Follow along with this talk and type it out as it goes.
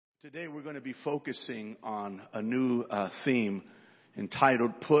Today we're going to be focusing on a new theme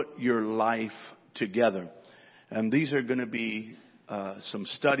entitled Put Your Life Together. And these are going to be some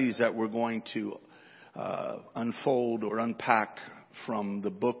studies that we're going to unfold or unpack from the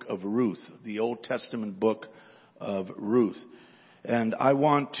book of Ruth, the Old Testament book of Ruth. And I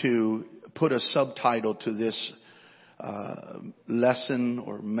want to put a subtitle to this lesson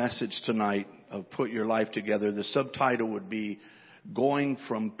or message tonight of Put Your Life Together. The subtitle would be Going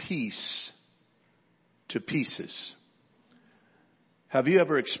from Peace to Pieces. Have you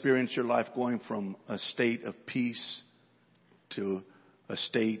ever experienced your life going from a state of peace to a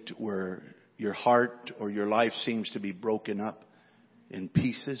state where your heart or your life seems to be broken up in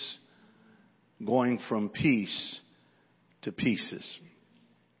pieces? Going from peace to pieces.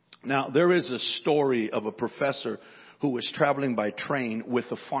 Now, there is a story of a professor who was traveling by train with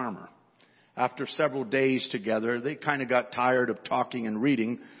a farmer. After several days together, they kind of got tired of talking and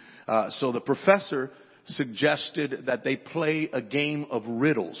reading. So the professor suggested that they play a game of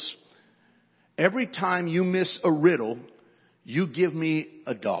riddles. Every time you miss a riddle, you give me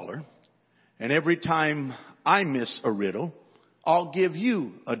 $1. And every time I miss a riddle, I'll give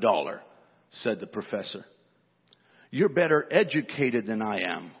you $1, said the professor. You're better educated than I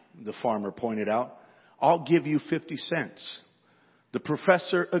am, the farmer pointed out. I'll give you 50 cents. The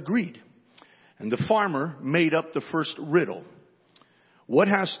professor agreed. And the farmer made up the first riddle. What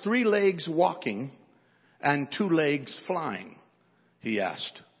has 3 legs walking and 2 legs flying? He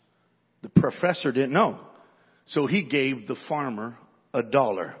asked. The professor didn't know. So he gave the farmer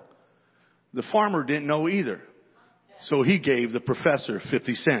 $1. The farmer didn't know either. So he gave the professor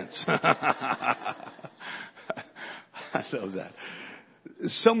 50 cents. I love that.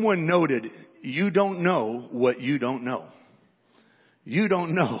 Someone noted, you don't know what you don't know. You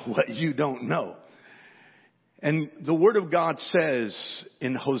don't know what you don't know. And the Word of God says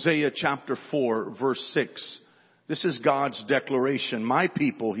in Hosea chapter 4, verse 6, this is God's declaration. My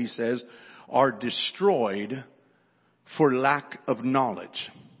people, he says, are destroyed for lack of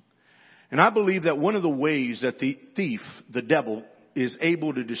knowledge. And I believe that one of the ways that the thief, the devil, is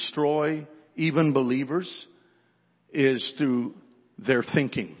able to destroy even believers is through their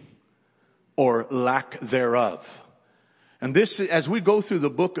thinking or lack thereof. And this, as we go through the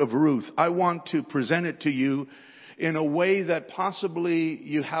book of Ruth, I want to present it to you in a way that possibly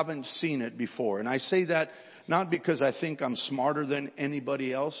you haven't seen it before. And I say that not because I think I'm smarter than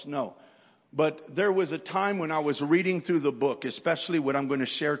anybody else, no. But there was a time when I was reading through the book, especially what I'm going to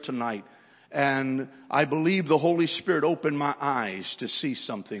share tonight, and I believe the Holy Spirit opened my eyes to see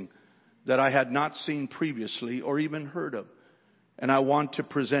something that I had not seen previously or even heard of. And I want to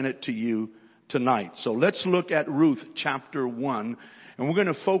present it to you tonight. So let's look at Ruth chapter 1, and we're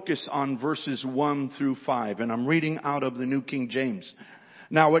going to focus on verses 1 through 5. And I'm reading out of the New King James.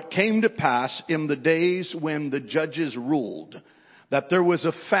 Now it came to pass in the days when the judges ruled that there was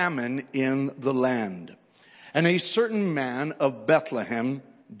a famine in the land. And a certain man of Bethlehem,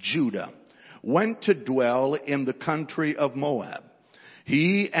 Judah, went to dwell in the country of Moab,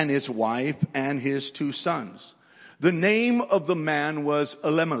 he and his wife and his 2 sons. The name of the man was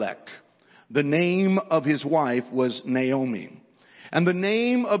Elimelech. The name of his wife was Naomi. And the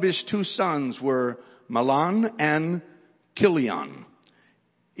name of his 2 sons were Mahlon and Chilion,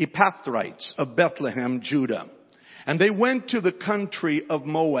 Epaphrites of Bethlehem, Judah. And they went to the country of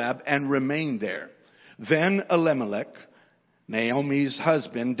Moab and remained there. Then Elimelech, Naomi's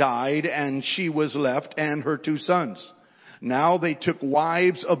husband, died, and she was left and her 2 sons. Now they took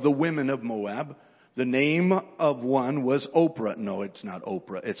wives of the women of Moab. The name of one was Oprah. No, it's not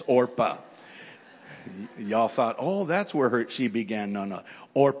Oprah. It's Orpah. Y'all thought, oh, that's where she began. No,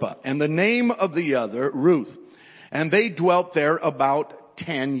 Orpah. And the name of the other, Ruth. And they dwelt there about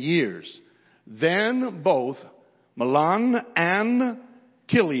 10 years. Then both Mahlon and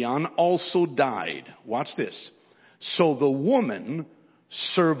Chilion also died. Watch this. So the woman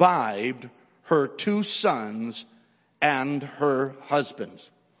survived her 2 sons and her husbands.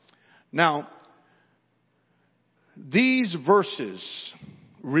 Now, these verses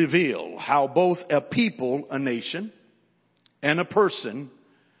reveal how both a people, a nation, and a person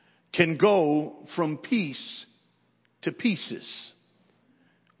can go from peace to pieces.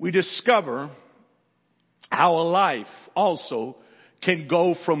 We discover how a life also can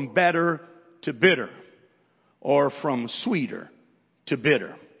go from better to bitter, or from sweeter to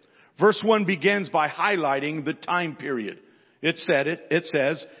bitter. Verse 1 begins by highlighting the time period. It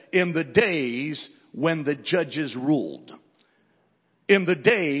says, in the days when the judges ruled. In the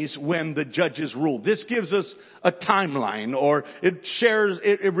days when the judges ruled. This gives us a timeline, or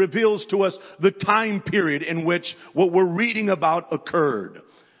it reveals to us the time period in which what we're reading about occurred.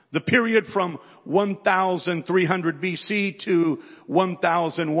 The period from 1300 BC to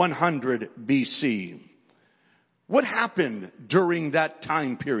 1100 BC. What happened during that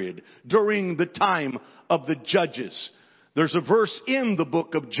time period? During the time of the Judges. There's a verse in the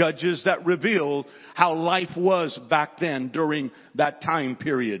book of Judges that reveals how life was back then during that time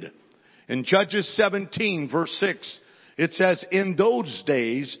period. In Judges 17 verse 6, it says, "In those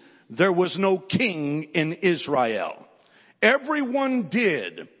days there was no king in Israel. Everyone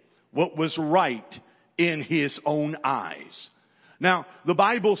did what was right in his own eyes." Now, the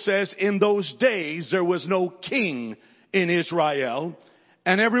Bible says in those days there was no king in Israel,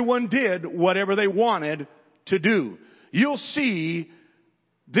 and everyone did whatever they wanted to do. You'll see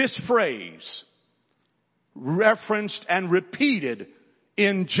this phrase referenced and repeated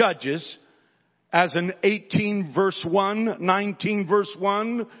in Judges as in 18 verse 1, 19 verse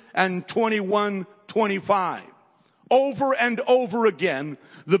 1, and 21:25. Over and over again,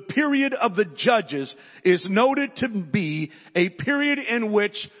 the period of the Judges is noted to be a period in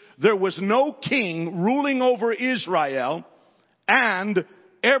which there was no king ruling over Israel, and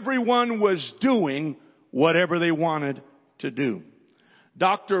everyone was doing whatever they wanted to do.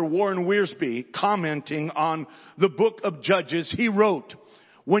 Dr. Warren Wiersbe, commenting on the book of Judges, he wrote,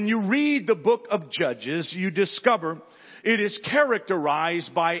 "When you read the book of Judges, you discover it is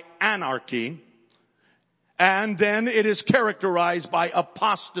characterized by anarchy, and then it is characterized by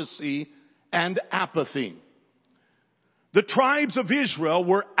apostasy and apathy. The tribes of Israel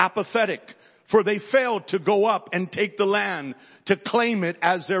were apathetic, for they failed to go up and take the land to claim it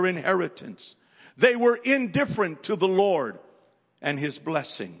as their inheritance. They were indifferent to the Lord and His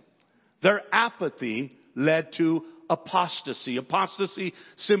blessing. Their apathy led to apostasy. Apostasy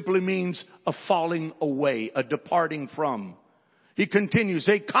simply means a falling away, a departing from. He continues,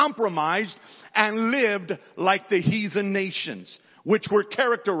 they compromised and lived like the heathen nations, which were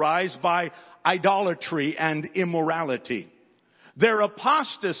characterized by idolatry and immorality. Their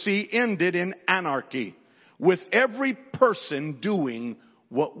apostasy ended in anarchy, with every person doing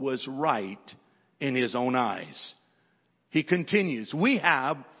what was right in his own eyes." He continues, we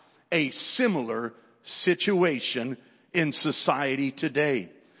have a similar situation in society today.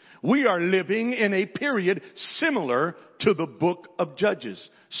 We are living in a period similar to the book of Judges,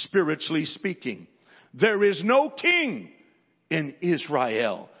 spiritually speaking. There is no king in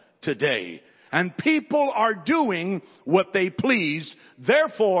Israel today, and people are doing what they please.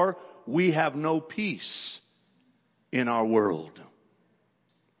 Therefore, we have no peace in our world.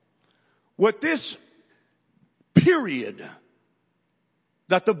 What this period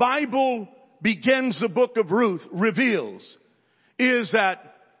that the Bible begins the book of Ruth reveals is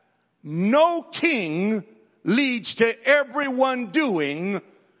that no king leads to everyone doing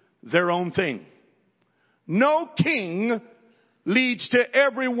their own thing. No king leads to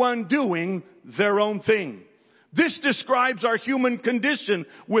everyone doing their own thing. This describes our human condition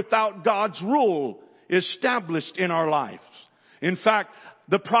without God's rule established in our lives. In fact,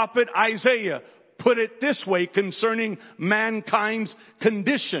 the prophet Isaiah put it this way concerning mankind's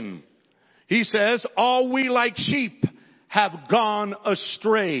condition. He says, "All we like sheep have gone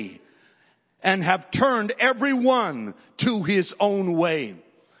astray, and have turned every one to his own way."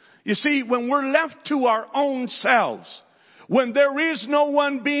 You see, when we're left to our own selves, when there is no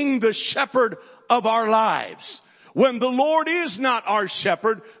one being the shepherd of our lives, when the Lord is not our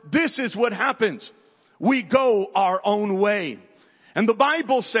shepherd, this is what happens. We go our own way. And the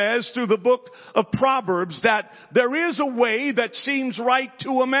Bible says through the book of Proverbs that there is a way that seems right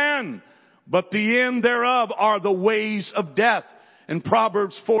to a man, but the end thereof are the ways of death. In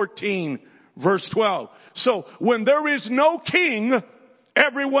Proverbs 14 verse 12. So when there is no king,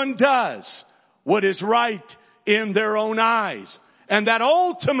 everyone does what is right in their own eyes. And that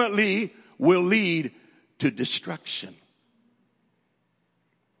ultimately will lead to destruction.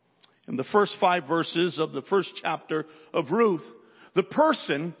 In the first 5 verses of the first chapter of Ruth, the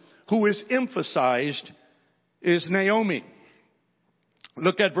person who is emphasized is Naomi.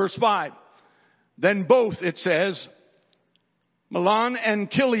 Look at verse 5. Then both, it says, Mahlon and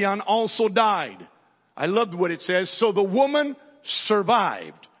Chilion also died. I loved what it says. So the woman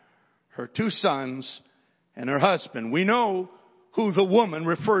survived her 2 sons and her husband. We know who the woman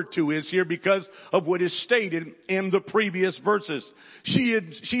referred to is here because of what is stated in the previous verses. She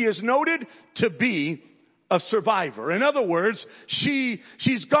is noted to be a survivor. In other words,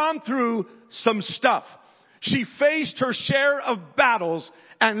 she's gone through some stuff. She faced her share of battles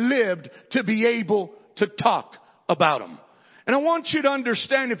and lived to be able to talk about them. And I want you to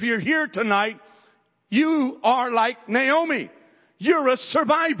understand, if you're here tonight, you are like Naomi. You're a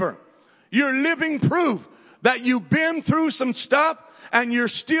survivor. You're living proof that you've been through some stuff and you're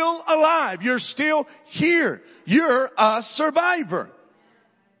still alive. You're still here. You're a survivor.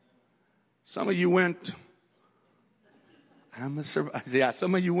 Some of you went, I'm a survivor. Yeah,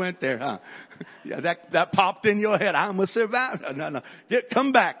 some of you went there, huh? Yeah, that popped in your head. I'm a survivor. No.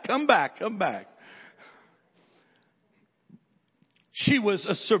 Come back. She was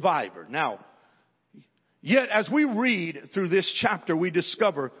a survivor. Now, yet as we read through this chapter, we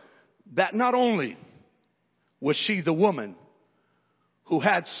discover that not only was she the woman who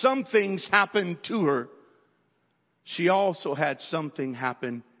had some things happen to her, she also had something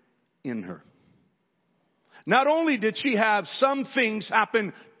happen in her. Not only did she have some things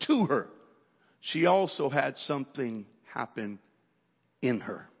happen to her, she also had something happen in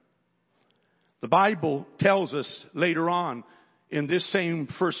her. The Bible tells us later on in this same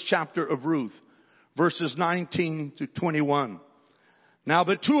first chapter of Ruth, verses 19 to 21. Now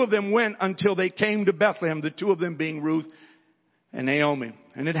the two of them went until they came to Bethlehem, the two of them being Ruth and Naomi.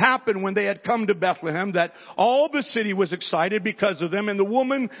 And it happened when they had come to Bethlehem that all the city was excited because of them. And the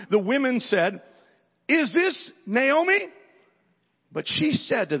women said, "Is this Naomi?" But she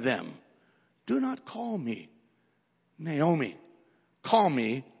said to them, "Do not call me Naomi. Call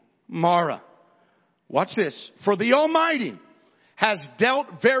me Mara." Watch this. "For the Almighty has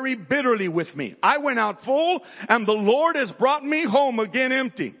dealt very bitterly with me. I went out full, and the Lord has brought me home again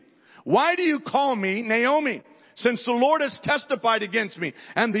empty. Why do you call me Naomi, since the Lord has testified against me,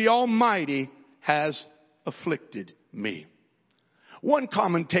 and the Almighty has afflicted me?" One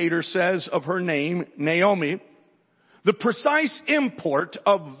commentator says of her name, Naomi, the precise import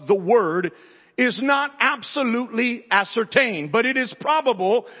of the word is not absolutely ascertained, but it is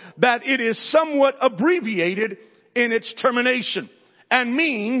probable that it is somewhat abbreviated in its termination and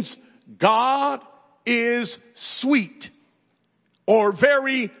means God is sweet, or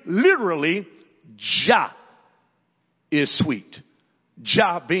very literally, Jah is sweet.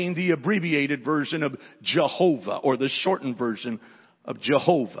 Jah being the abbreviated version of Jehovah, or the shortened version of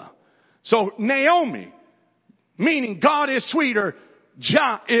Jehovah. So Naomi, meaning God is sweet, or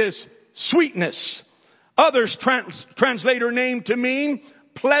Jah is sweetness. Others translate her name to mean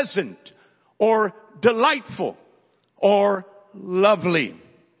pleasant, or delightful, or lovely.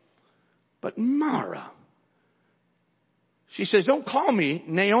 But Mara, she says, "Don't call me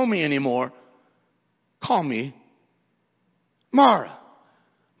Naomi anymore. Call me Mara."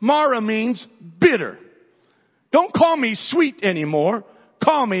 Mara means bitter. Don't call me sweet anymore.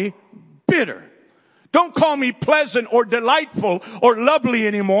 Call me bitter. Don't call me pleasant or delightful or lovely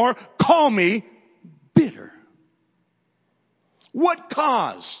anymore. Call me bitter. What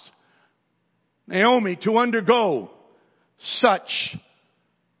caused Naomi to undergo such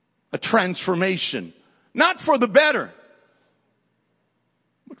a transformation? Not for the better,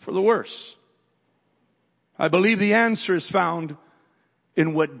 but for the worse. I believe the answer is found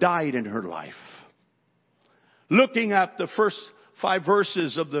in what died in her life. Looking at the first 5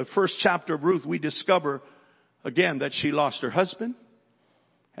 verses of the first chapter of Ruth, we discover again that she lost her husband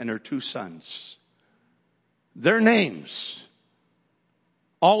and her 2 sons. Their names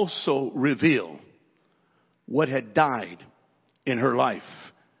also reveal what had died in her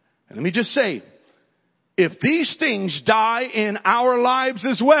life. And let me just say, if these things die in our lives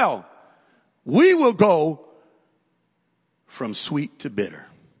as well, we will go from sweet to bitter.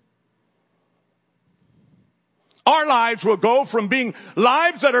 Our lives will go from being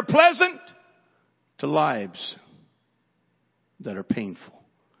lives that are pleasant to lives that are painful.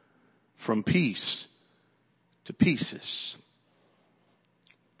 From peace to pieces.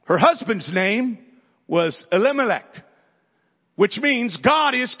 Her husband's name was Elimelech, which means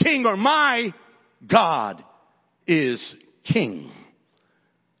God is king, or my God is king.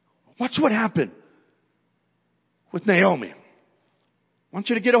 Watch what happened with Naomi. I want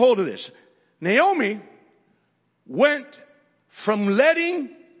you to get a hold of this. Naomi went from letting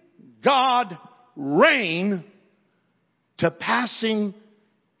God reign to passing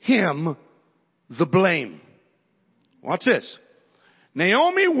him the blame. Watch this.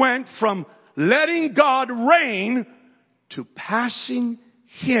 Naomi went from letting God reign to passing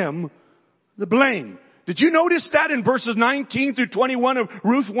him the blame. Did you notice that in verses 19 through 21 of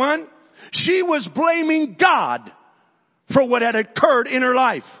Ruth 1? She was blaming God for what had occurred in her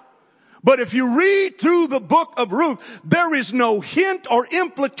life. But if you read through the book of Ruth, there is no hint or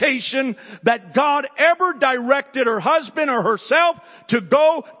implication that God ever directed her husband or herself to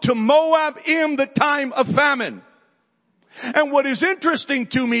go to Moab in the time of famine. And what is interesting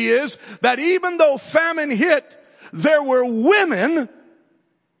to me is that even though famine hit, there were women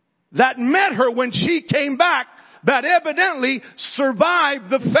that met her when she came back that evidently survived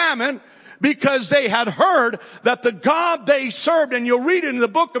the famine, because they had heard that the God they served, and you'll read it in the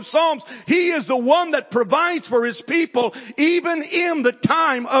book of Psalms, He is the one that provides for His people even in the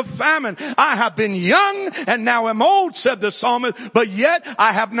time of famine. I have been young and now am old, said the psalmist, but yet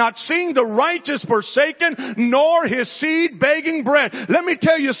I have not seen the righteous forsaken, nor his seed begging bread. Let me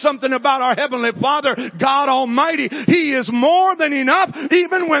tell you something about our Heavenly Father, God Almighty. He is more than enough,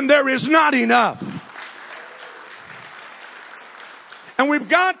 even when there is not enough. And we've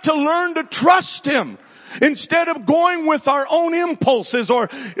got to learn to trust Him. Instead of going with our own impulses, or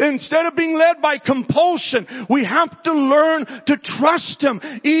instead of being led by compulsion, we have to learn to trust Him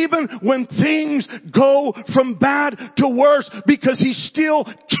even when things go from bad to worse, because He's still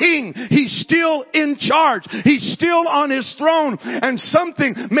King. He's still in charge. He's still on His throne. And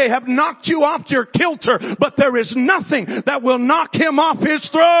something may have knocked you off your kilter, but there is nothing that will knock Him off His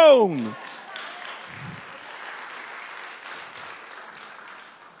throne.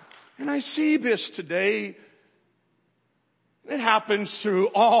 And I see this today. It happens through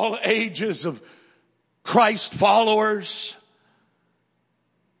all ages of Christ followers.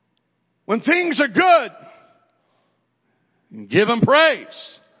 When things are good, give Him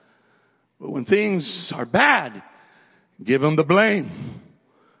praise. But when things are bad, give Him the blame.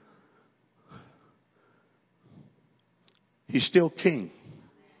 He's still King.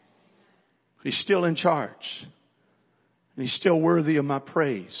 He's still in charge. And He's still worthy of my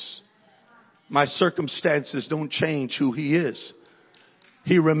praise. My circumstances don't change who He is.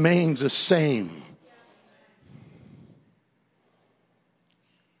 He remains the same.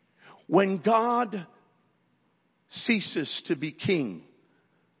 When God ceases to be King,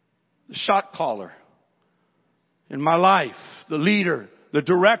 the shot caller in my life, the leader, the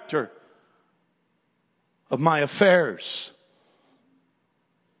director of my affairs,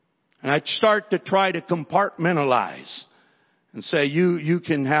 and I start to try to compartmentalize and say, you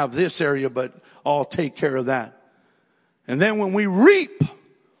can have this area, but I'll take care of that. And then when we reap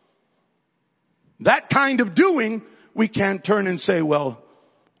that kind of doing, we can't turn and say, well,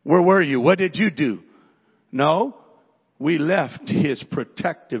 where were you? What did you do? No, we left His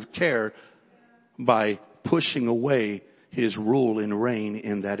protective care by pushing away His rule and reign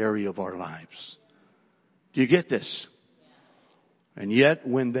in that area of our lives. Do you get this? And yet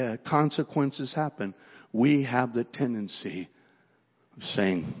when the consequences happen, we have the tendency of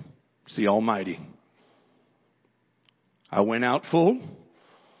saying, it's the Almighty. I went out full,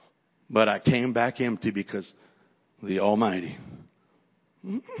 but I came back empty because the Almighty.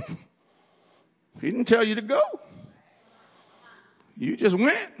 He didn't tell you to go. You just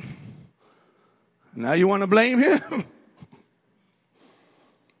went. Now you want to blame Him?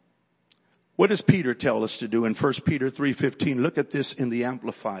 What does Peter tell us to do in 1 Peter 3:15? Look at this in the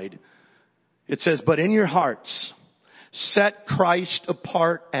Amplified. It says, but in your hearts, set Christ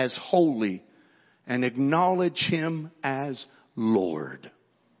apart as holy and acknowledge Him as Lord.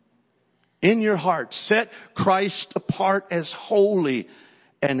 In your heart, set Christ apart as holy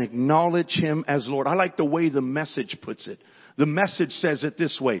and acknowledge Him as Lord. I like the way the Message puts it. The Message says it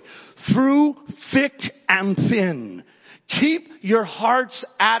this way: through thick and thin, keep your hearts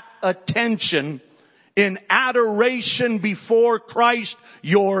at attention in adoration before Christ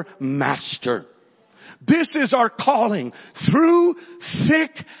your Master. This is our calling. Through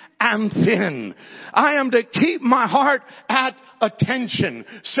thick and thin, I am to keep my heart at attention,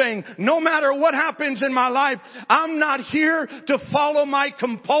 saying, no matter what happens in my life, I'm not here to follow my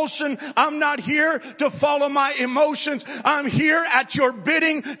compulsion. I'm not here to follow my emotions. I'm here at your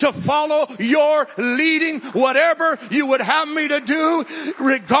bidding to follow your leading. Whatever you would have me to do,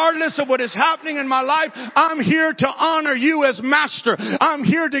 regardless of what is happening in my life, I'm here to honor you as Master. I'm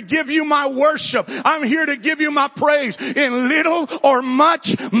here to give you my worship. I'm here to give you my praise. In little or much,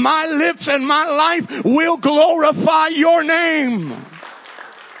 my lips and my life will glorify your name.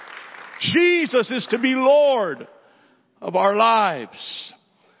 Jesus is to be Lord of our lives.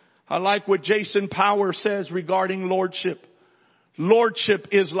 I like what Jason Power says regarding lordship. Lordship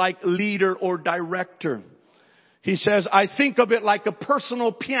is like leader or director. He says, I think of it like a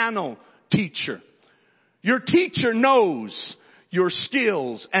personal piano teacher. Your teacher knows your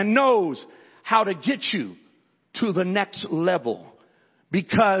skills and knows how to get you to the next level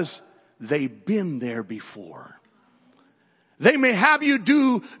because they've been there before. They may have you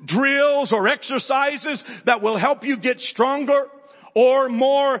do drills or exercises that will help you get stronger or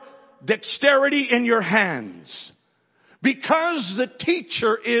more dexterity in your hands. Because the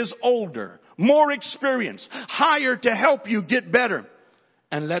teacher is older, more experienced, hired to help you get better.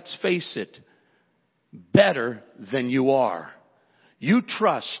 And let's face it, better than you are. You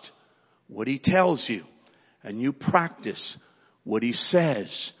trust what He tells you and you practice what He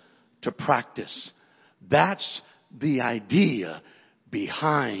says to practice. That's the idea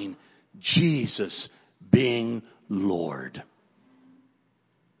behind Jesus being Lord.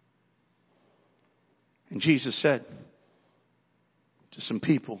 And Jesus said to some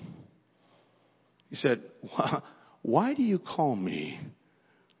people, He said, why do you call me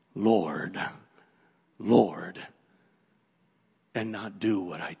Lord, Lord, and not do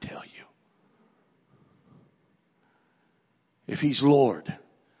what I tell you? If He's Lord,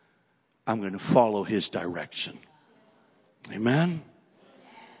 I'm going to follow His direction. Amen?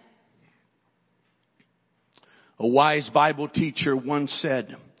 A wise Bible teacher once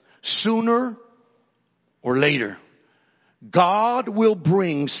said, sooner or later, God will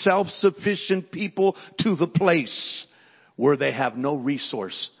bring self-sufficient people to the place where they have no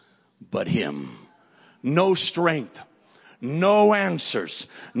resource but Him. No strength, no answers,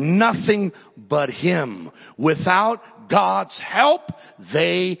 nothing but Him. Without God's help,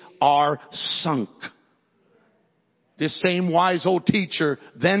 they are sunk. This same wise old teacher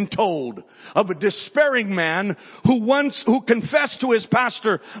then told of a despairing man who confessed to his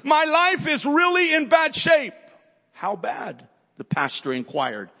pastor, my life is really in bad shape. How bad? The pastor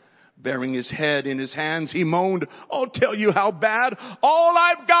inquired. Bearing his head in his hands, he moaned, I'll tell you how bad. All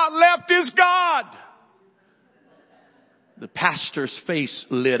I've got left is God. The pastor's face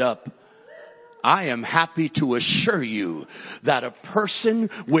lit up. I am happy to assure you that a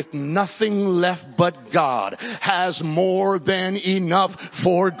person with nothing left but God has more than enough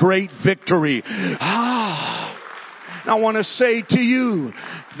for great victory. I want to say to you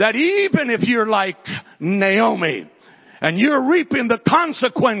that even if you're like Naomi, and you're reaping the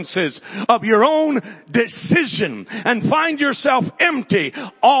consequences of your own decision and find yourself empty,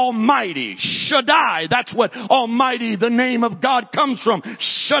 Almighty, Shaddai, that's what Almighty, the name of God, comes from.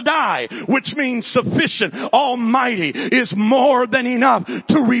 Shaddai, which means sufficient. Almighty is more than enough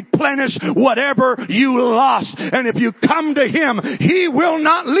to replenish whatever you lost. And if you come to Him, He will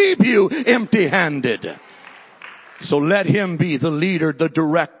not leave you empty-handed. So let Him be the leader, the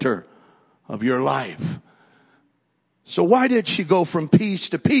director of your life. So why did she go from peace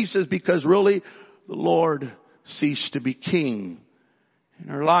to pieces? Because really, the Lord ceased to be king in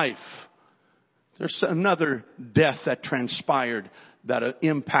her life. There's another death that transpired that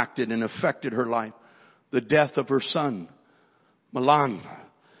impacted and affected her life. The death of her son, Mahlon.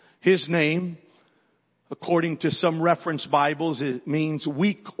 His name, according to some reference Bibles, it means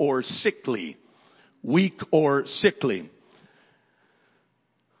weak or sickly. Weak or sickly.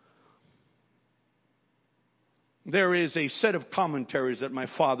 There is a set of commentaries that my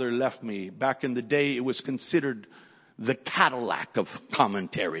father left me. Back in the day, it was considered the Cadillac of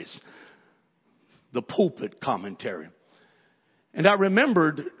commentaries. The pulpit commentary. And I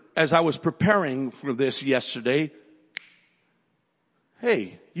remembered as I was preparing for this yesterday,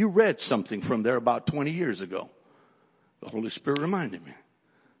 hey, you read something from there about 20 years ago. The Holy Spirit reminded me.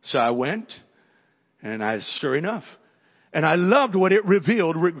 So I went, and sure enough. And I loved what it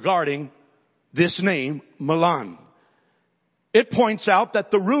revealed regarding this name, Mahlon. It points out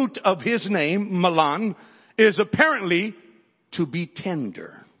that the root of his name, Mahlon, is apparently to be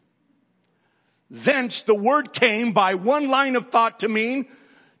tender. Thence the word came by one line of thought to mean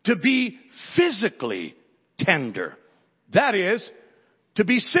to be physically tender. That is, to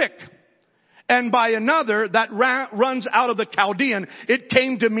be sick. And by another that runs out of the Chaldean, it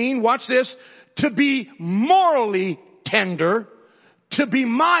came to mean, watch this, to be morally tender, to be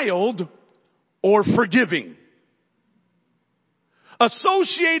mild, or forgiving.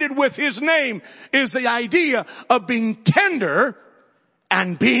 Associated with his name is the idea of being tender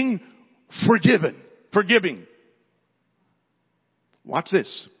and being forgiving. Watch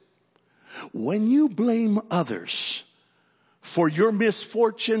this. When you blame others for your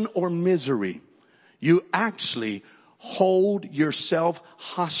misfortune or misery, you actually hold yourself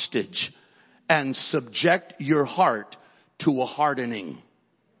hostage and subject your heart to a hardening.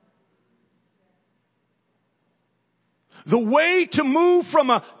 The way to move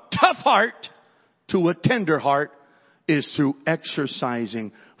from a tough heart to a tender heart is through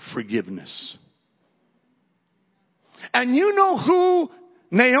exercising forgiveness. And you know who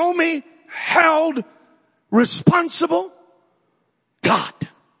Naomi held responsible? God.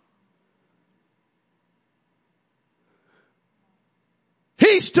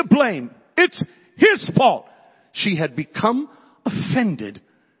 He's to blame. It's his fault. She had become offended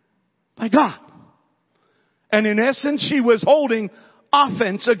by God. And in essence, she was holding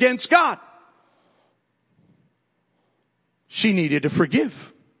offense against God. She needed to forgive.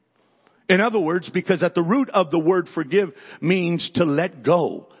 In other words, because at the root of the word forgive means to let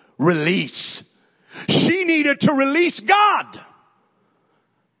go, release. She needed to release God.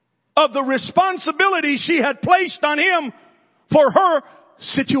 of the responsibility she had placed on him for her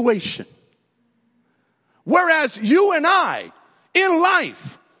situation. Whereas you and I, in life,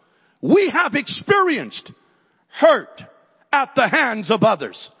 we have experienced hurt at the hands of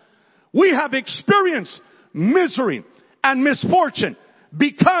others. We have experienced misery and misfortune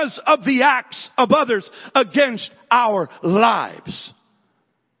because of the acts of others against our lives.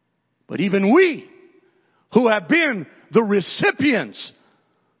 But even we, who have been the recipients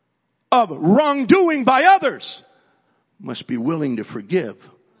of wrongdoing by others, must be willing to forgive,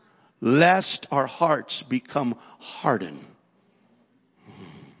 lest our hearts become hardened.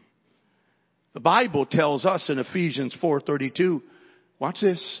 The Bible tells us in Ephesians 4:32, watch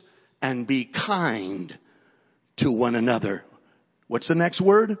this, and be kind to one another. What's the next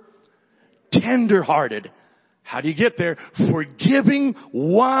word? Tender-hearted. How do you get there? Forgiving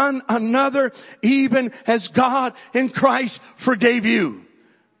one another, even as God in Christ forgave you.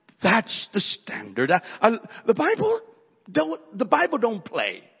 That's the standard. The Bible don't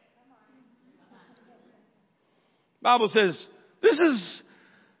play. The Bible says, this is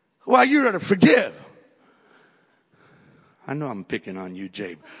why you ought to forgive. I know I'm picking on you,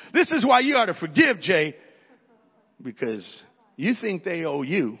 Jay. This is why you ought to forgive, Jay, because you think they owe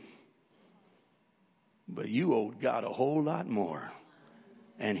you, but you owed God a whole lot more,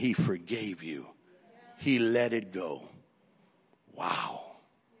 and He forgave you. He let it go. Wow.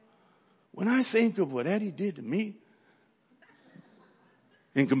 When I think of what Eddie did to me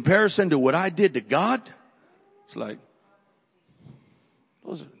in comparison to what I did to God, it's like,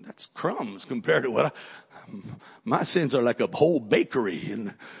 that's crumbs compared to what my sins are like a whole bakery.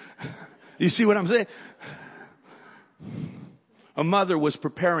 And you see what I'm saying? A mother was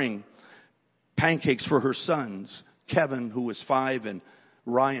preparing pancakes for her sons, Kevin, who was 5, and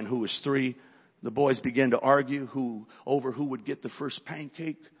Ryan, who was 3. The boys began to argue over who would get the first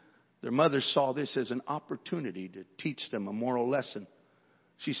pancake. Their mother saw this as an opportunity to teach them a moral lesson.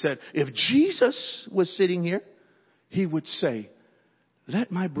 She said, if Jesus was sitting here, He would say,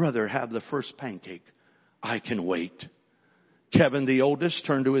 let my brother have the first pancake. I can wait. Kevin, the oldest,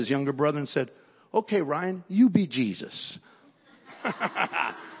 turned to his younger brother and said, okay, Ryan, you be Jesus.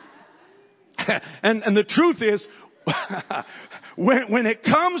 and the truth is, when it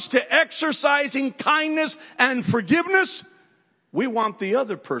comes to exercising kindness and forgiveness, we want the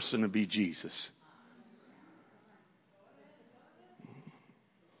other person to be Jesus.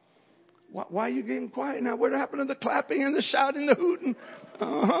 Why are you getting quiet now? What happened to the clapping and the shouting, the hooting? All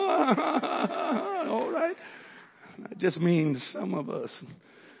right. That just means some of us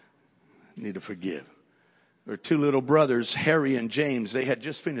need to forgive. There were 2 little brothers, Harry and James. They had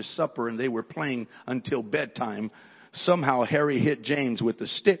just finished supper and they were playing until bedtime. Somehow Harry hit James with a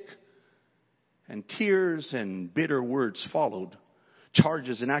stick, and tears and bitter words followed.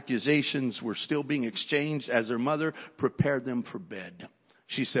 Charges and accusations were still being exchanged as their mother prepared them for bed.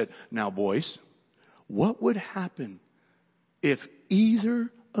 She said, now boys, what would happen if either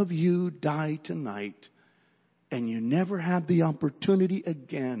of you die tonight and you never have the opportunity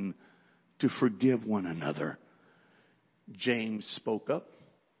again to forgive one another? James spoke up.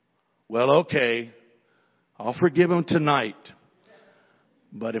 Well, okay, I'll forgive him tonight.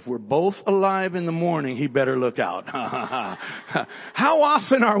 But if we're both alive in the morning, he better look out. How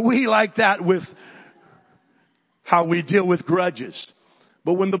often are we like that with how we deal with grudges?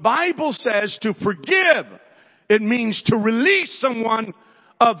 But when the Bible says to forgive, it means to release someone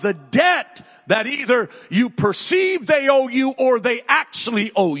of the debt that either you perceive they owe you or they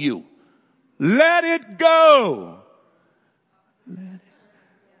actually owe you. Let it go.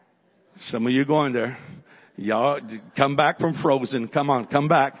 Some of you going there. Y'all come back from Frozen. Come on, come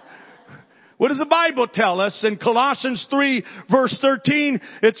back. What does the Bible tell us? In Colossians 3 verse 13,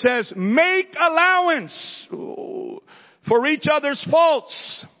 it says, make allowance for each other's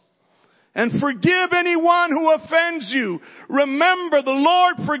faults and forgive anyone who offends you. Remember, the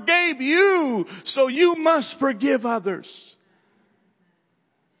Lord forgave you, so you must forgive others.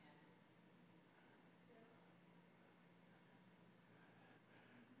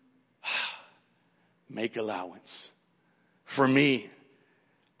 Make allowance. For me,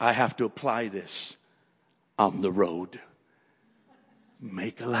 I have to apply this on the road.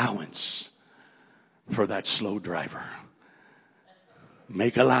 Make allowance for that slow driver.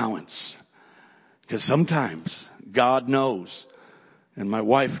 Make allowance. Because sometimes God knows and my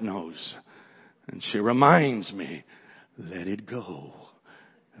wife knows, and she reminds me, let it go.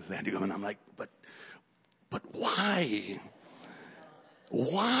 Let it go. And I'm like, but why?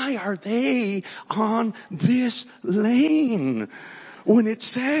 Why are they on this lane when it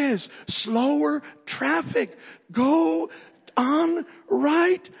says slower traffic? Go on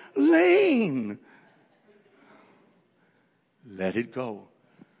right lane. Let it go.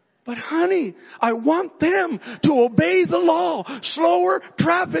 But honey, I want them to obey the law. Slower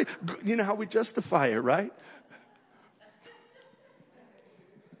traffic. You know how we justify it, right?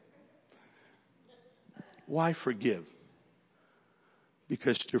 Why forgive?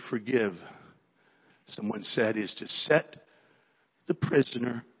 Because to forgive, someone said, is to set the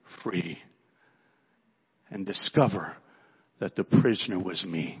prisoner free and discover that the prisoner was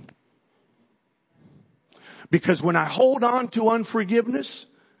me. Because when I hold on to unforgiveness,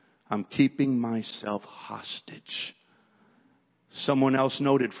 I'm keeping myself hostage. Someone else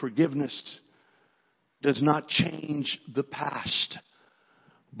noted forgiveness does not change the past,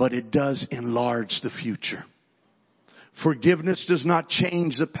 but it does enlarge the future. Forgiveness does not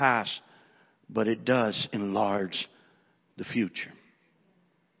change the past, but it does enlarge the future.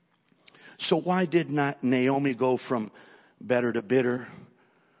 So why did not Naomi go from better to bitter,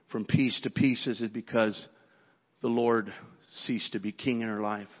 from peace to pieces? It's because the Lord ceased to be king in her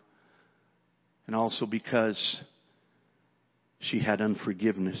life. And also because she had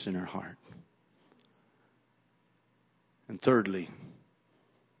unforgiveness in her heart. And thirdly,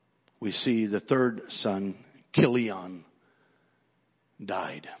 we see the third son, Chilion,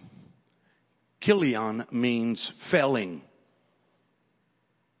 died. Chilion means felling,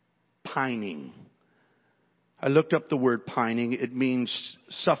 pining. I looked up the word pining. It means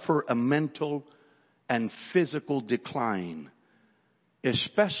suffer a mental and physical decline,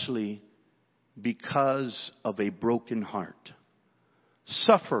 especially because of a broken heart.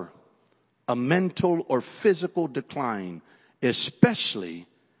 Suffer a mental or physical decline, especially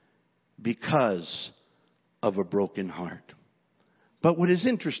because of a broken heart. But what is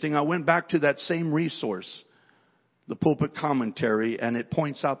interesting, I went back to that same resource, the Pulpit Commentary, and it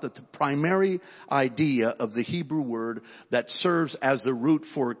points out that the primary idea of the Hebrew word that serves as the root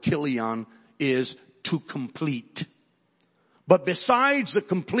for Chilion is to complete. But besides the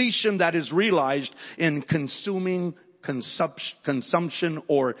completion that is realized in consuming, consumption,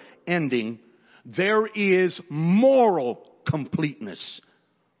 or ending, there is moral completeness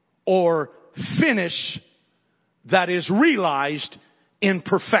or finish that is realized in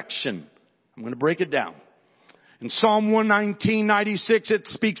perfection. I'm going to break it down. In Psalm 119:96, it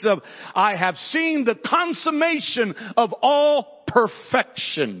speaks of, I have seen the consummation of all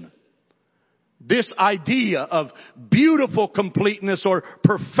perfection. This idea of beautiful completeness or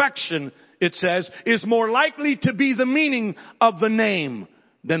perfection, it says, is more likely to be the meaning of the name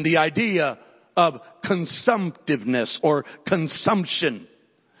than the idea of consumptiveness or consumption.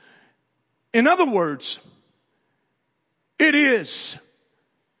 In other words, it is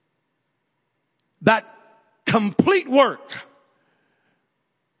that complete work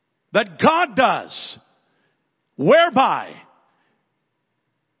that God does, whereby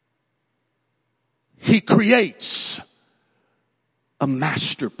He creates a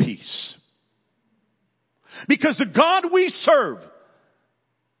masterpiece. Because the God we serve,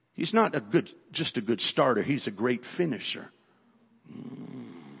 He's not just a good starter. He's a great finisher.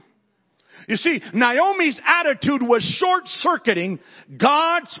 You see, Naomi's attitude was short-circuiting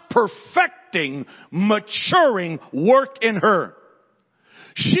God's perfecting, maturing work in her.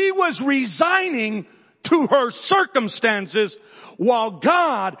 She was resigning to her circumstances while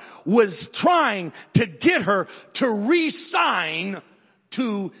God was trying to get her to re-sign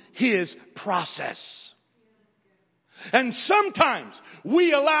to His process. And sometimes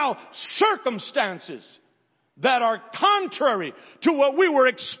we allow circumstances that are contrary to what we were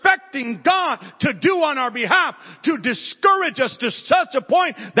expecting God to do on our behalf to discourage us to such a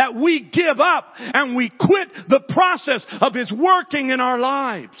point that we give up and we quit the process of His working in our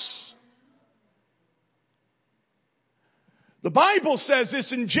lives. The Bible says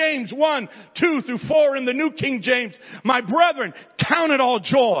this in James 1:2-4 in the New King James. My brethren, count it all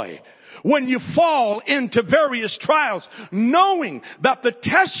joy when you fall into various trials, knowing that the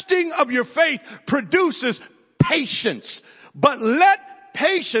testing of your faith produces patience. But let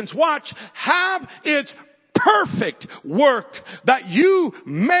patience, watch, have its perfect work, that you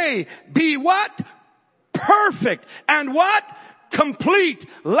may be what? Perfect. And what? Complete,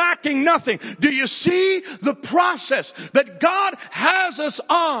 lacking nothing. Do you see the process that God has us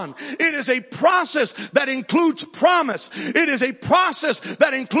on? It is a process that includes promise. It is a process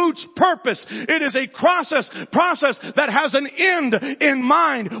that includes purpose. It is a process that has an end in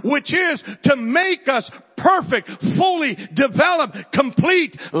mind, which is to make us perfect, fully developed,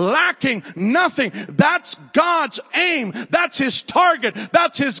 complete, lacking nothing. That's God's aim. That's His target.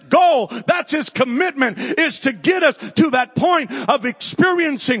 That's His goal. That's His commitment, is to get us to that point of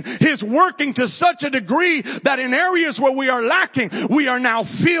experiencing His working to such a degree that in areas where we are lacking, we are now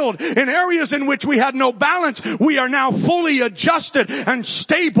filled. In areas in which we had no balance, we are now fully adjusted and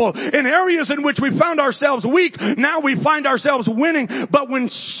stable. In areas in which we found ourselves weak, now we find ourselves winning. But when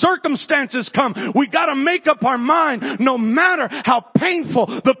circumstances come, we got to make up our mind, no matter how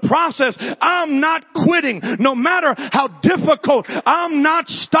painful the process, I'm not quitting. No matter how difficult, I'm not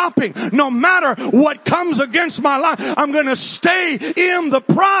stopping. No matter what comes against my life, I'm going to stay in the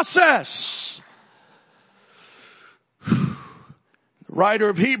process. The writer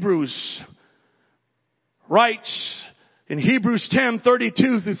of Hebrews writes in Hebrews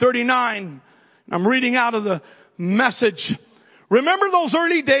 10:32-39, I'm reading out of the Message. Remember those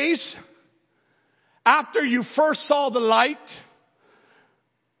early days after you first saw the light?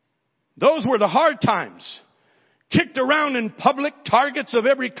 Those were the hard times. Kicked around in public, targets of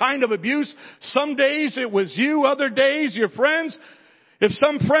every kind of abuse. Some days it was you, other days your friends. If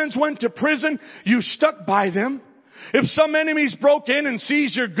some friends went to prison, you stuck by them. If some enemies broke in and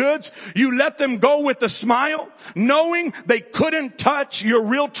seized your goods, you let them go with a smile, knowing they couldn't touch your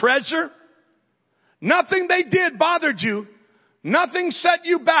real treasure. Nothing they did bothered you. Nothing set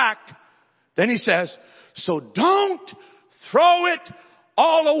you back. Then he says, so don't throw it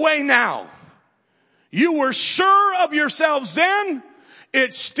all away now. You were sure of yourselves then.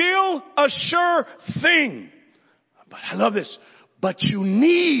 It's still a sure thing. But I love this. But you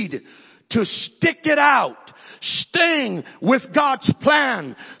need to stick it out, staying with God's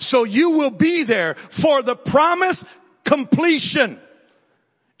plan, so you will be there for the promised completion.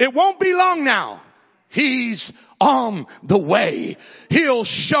 It won't be long now. He's on the way. He'll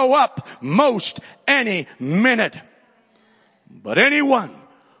show up most any minute. But anyone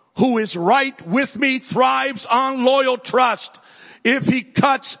who is right with me thrives on loyal trust. If he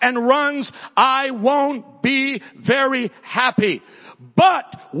cuts and runs, I won't be very happy. But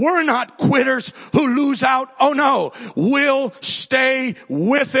we're not quitters who lose out. Oh no, we'll stay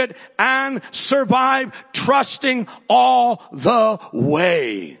with it and survive, trusting all the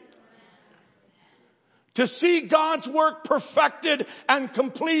way. To see God's work perfected and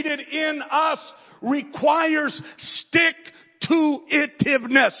completed in us requires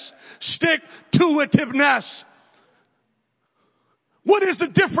stick-to-itiveness. Stick-to-itiveness. What is the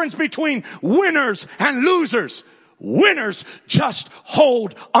difference between winners and losers? Winners just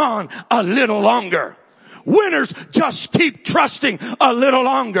hold on a little longer. Winners just keep trusting a little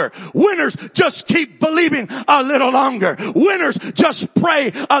longer. Winners just keep believing a little longer. Winners just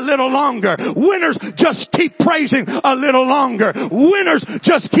pray a little longer. Winners just keep praising a little longer. Winners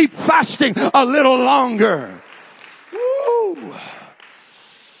just keep fasting a little longer. Woo.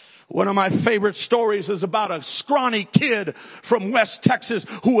 One of my favorite stories is about a scrawny kid from West Texas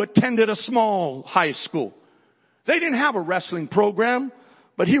who attended a small high school. They didn't have a wrestling program,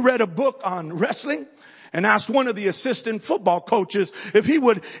 but he read a book on wrestling and asked one of the assistant football coaches if he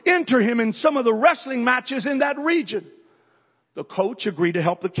would enter him in some of the wrestling matches in that region. The coach agreed to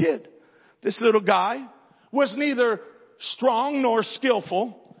help the kid. This little guy was neither strong nor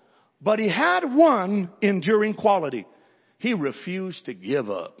skillful, but he had one enduring quality. He refused to give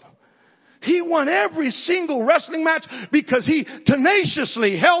up. He won every single wrestling match because he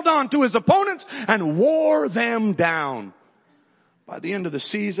tenaciously held on to his opponents and wore them down. By the end of the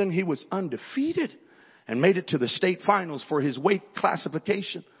season, he was undefeated and made it to the state finals for his weight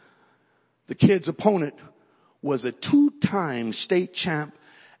classification. The kid's opponent was a 2-time state champ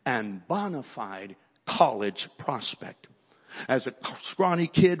and bona fide college prospect. As a scrawny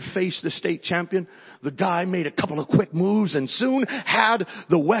kid faced the state champion, the guy made a couple of quick moves and soon had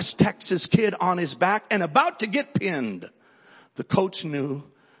the West Texas kid on his back and about to get pinned. The coach knew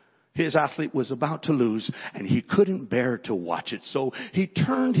his athlete was about to lose and he couldn't bear to watch it, so he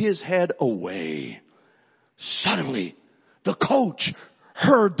turned his head away. Suddenly, the coach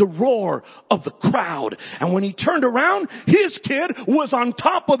heard the roar of the crowd. And when he turned around, his kid was on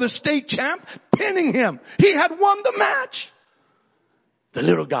top of the state champ, pinning him. He had won the match. The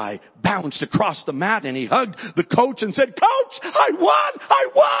little guy bounced across the mat and he hugged the coach and said, "Coach, I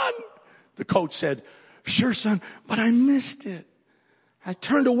won! The coach said, "Sure, son, but I missed it. I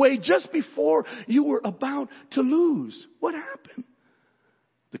turned away just before you were about to lose. What happened?"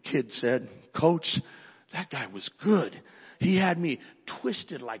 The kid said, "Coach, that guy was good. He had me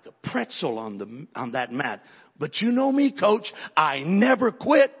twisted like a pretzel on that mat. But you know me, Coach. I never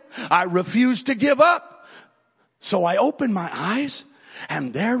quit. I refused to give up. So I opened my eyes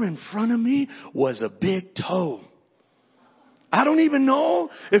And there in front of me was a big toe. I don't even know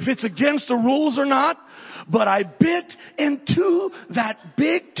if it's against the rules or not, but I bit into that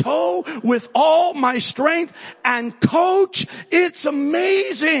big toe with all my strength. And coach, it's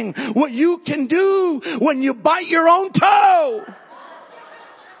amazing what you can do when you bite your own toe.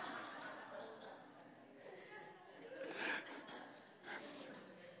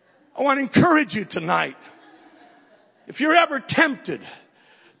 I want to encourage you tonight. If you're ever tempted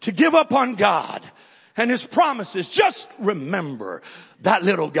to give up on God and His promises, just remember that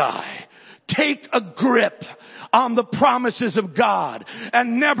little guy. Take a grip on the promises of God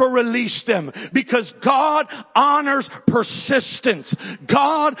and never release them, because God honors persistence.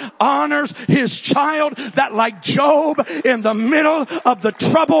 God honors His child, that like Job in the middle of the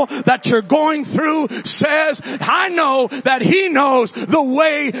trouble that you're going through says, I know that He knows the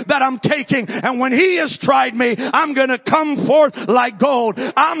way that I'm taking, and when He has tried me, I'm going to come forth like gold.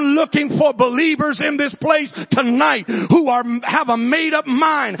 I'm looking for believers in this place tonight who have a made up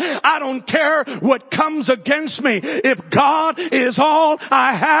mind. I don't care what comes against me. If God is all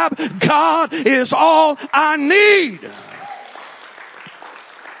I have, God is all I need.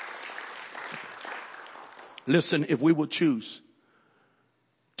 Listen, if we will choose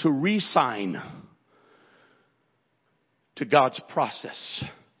to re-sign to God's process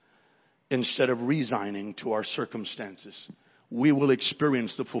instead of resigning to our circumstances, we will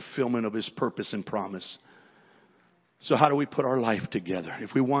experience the fulfillment of His purpose and promise. So how do we put our life together?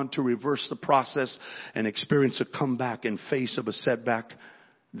 If we want to reverse the process and experience a comeback in face of a setback,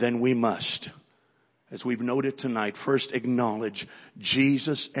 then we must, as we've noted tonight, first acknowledge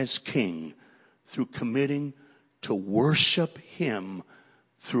Jesus as King through committing to worship Him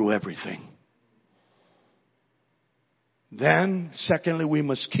through everything. Then, secondly, we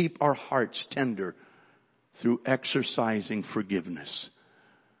must keep our hearts tender through exercising forgiveness.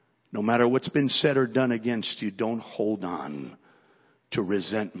 No matter what's been said or done against you, don't hold on to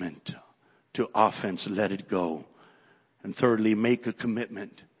resentment, to offense. Let it go. And thirdly, make a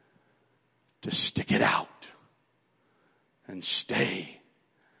commitment to stick it out and stay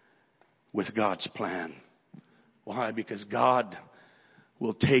with God's plan. Why? Because God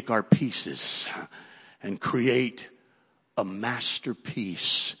will take our pieces and create a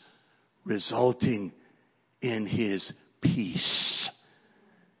masterpiece resulting in His peace.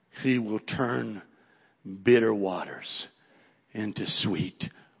 He will turn bitter waters into sweet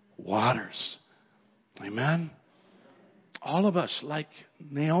waters. Amen. All of us, like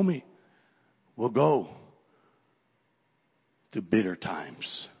Naomi, will go through bitter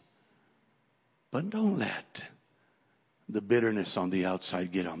times. But don't let the bitterness on the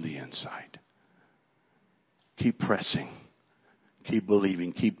outside get on the inside. Keep pressing. Keep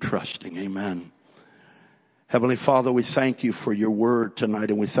believing. Keep trusting. Amen. Heavenly Father, we thank You for Your word tonight,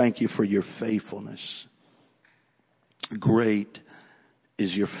 and we thank You for Your faithfulness. Great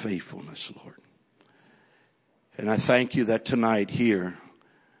is Your faithfulness, Lord. And I thank You that tonight here,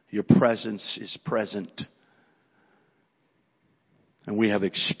 Your presence is present. And we have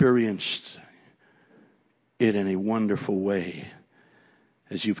experienced it in a wonderful way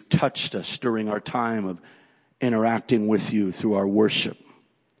as You've touched us during our time of interacting with You through our worship.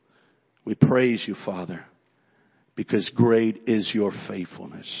 We praise You, Father, because great is Your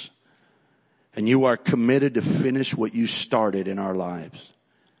faithfulness. And You are committed to finish what You started in our lives.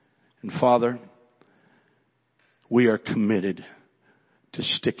 And Father, we are committed to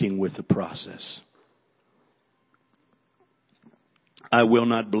sticking with the process. I will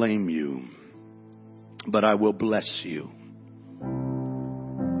not blame You, but I will bless You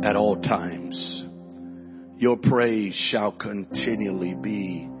at all times. Your praise shall continually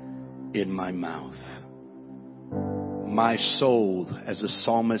be in my mouth. My soul, as the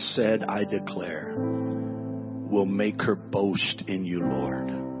psalmist said, I declare, will make her boast in You, Lord.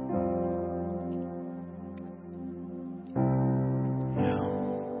 Yeah.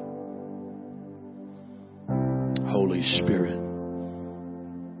 Holy Spirit,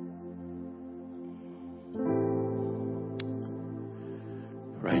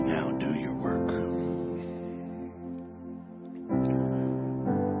 right now, do Your work.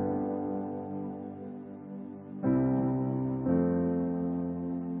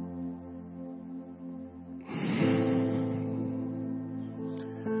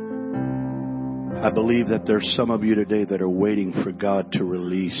 I believe that there's some of you today that are waiting for God to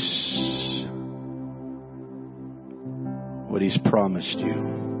release what He's promised you,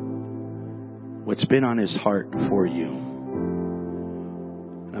 what's been on His heart for you.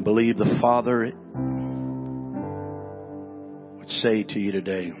 And I believe the Father would say to you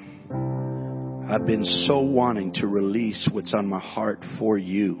today, I've been so wanting to release what's on my heart for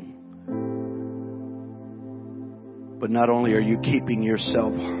you. But not only are you keeping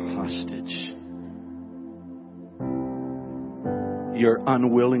yourself hostage, your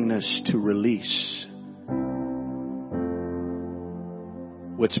unwillingness to release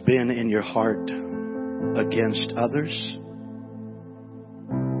what's been in your heart against others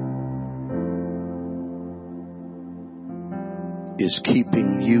is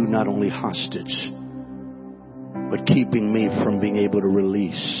keeping you not only hostage, but keeping me from being able to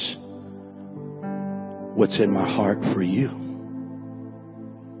release what's in my heart for you.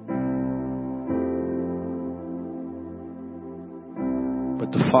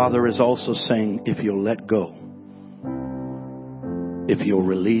 But the Father is also saying, if you'll let go, if you'll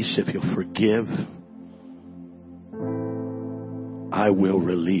release, if you'll forgive, I will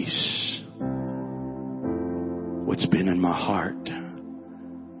release what's been in my heart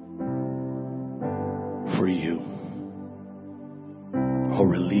for you. I'll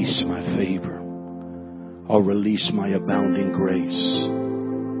release my favor. I'll release my abounding grace.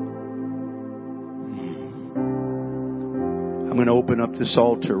 I'm going to open up this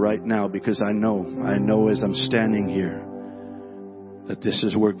altar right now because I know as I'm standing here that this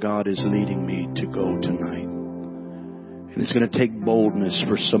is where God is leading me to go tonight. And it's going to take boldness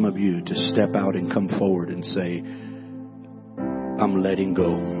for some of you to step out and come forward and say, I'm letting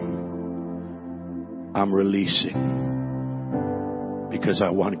go. I'm releasing because I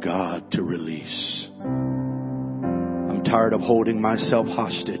want God to release. I'm tired of holding myself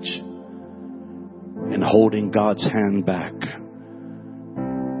hostage and holding God's hand back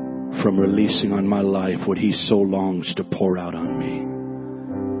from releasing on my life what He so longs to pour out on me.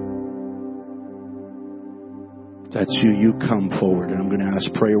 If that's you, you come forward, and I'm going to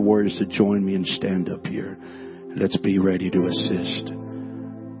ask prayer warriors to join me and stand up here. Let's be ready to assist.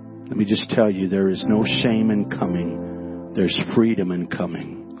 Let me just tell you, there is no shame in coming. There's freedom in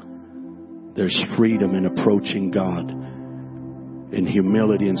coming. There's freedom in approaching God in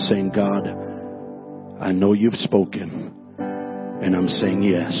humility and saying, God, I know you've spoken, and I'm saying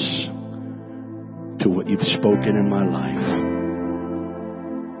yes to what you've spoken in my life.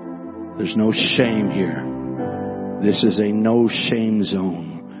 There's no shame here. This is a no shame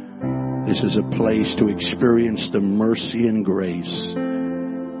zone. This is a place to experience the mercy and grace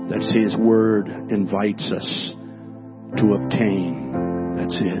that His Word invites us to obtain.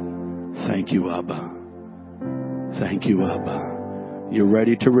 That's it. Thank you, Abba. Thank you, Abba. You're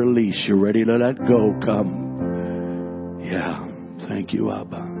ready to release. You're ready to let go. Come. Yeah. Thank you,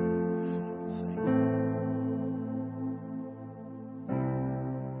 Abba.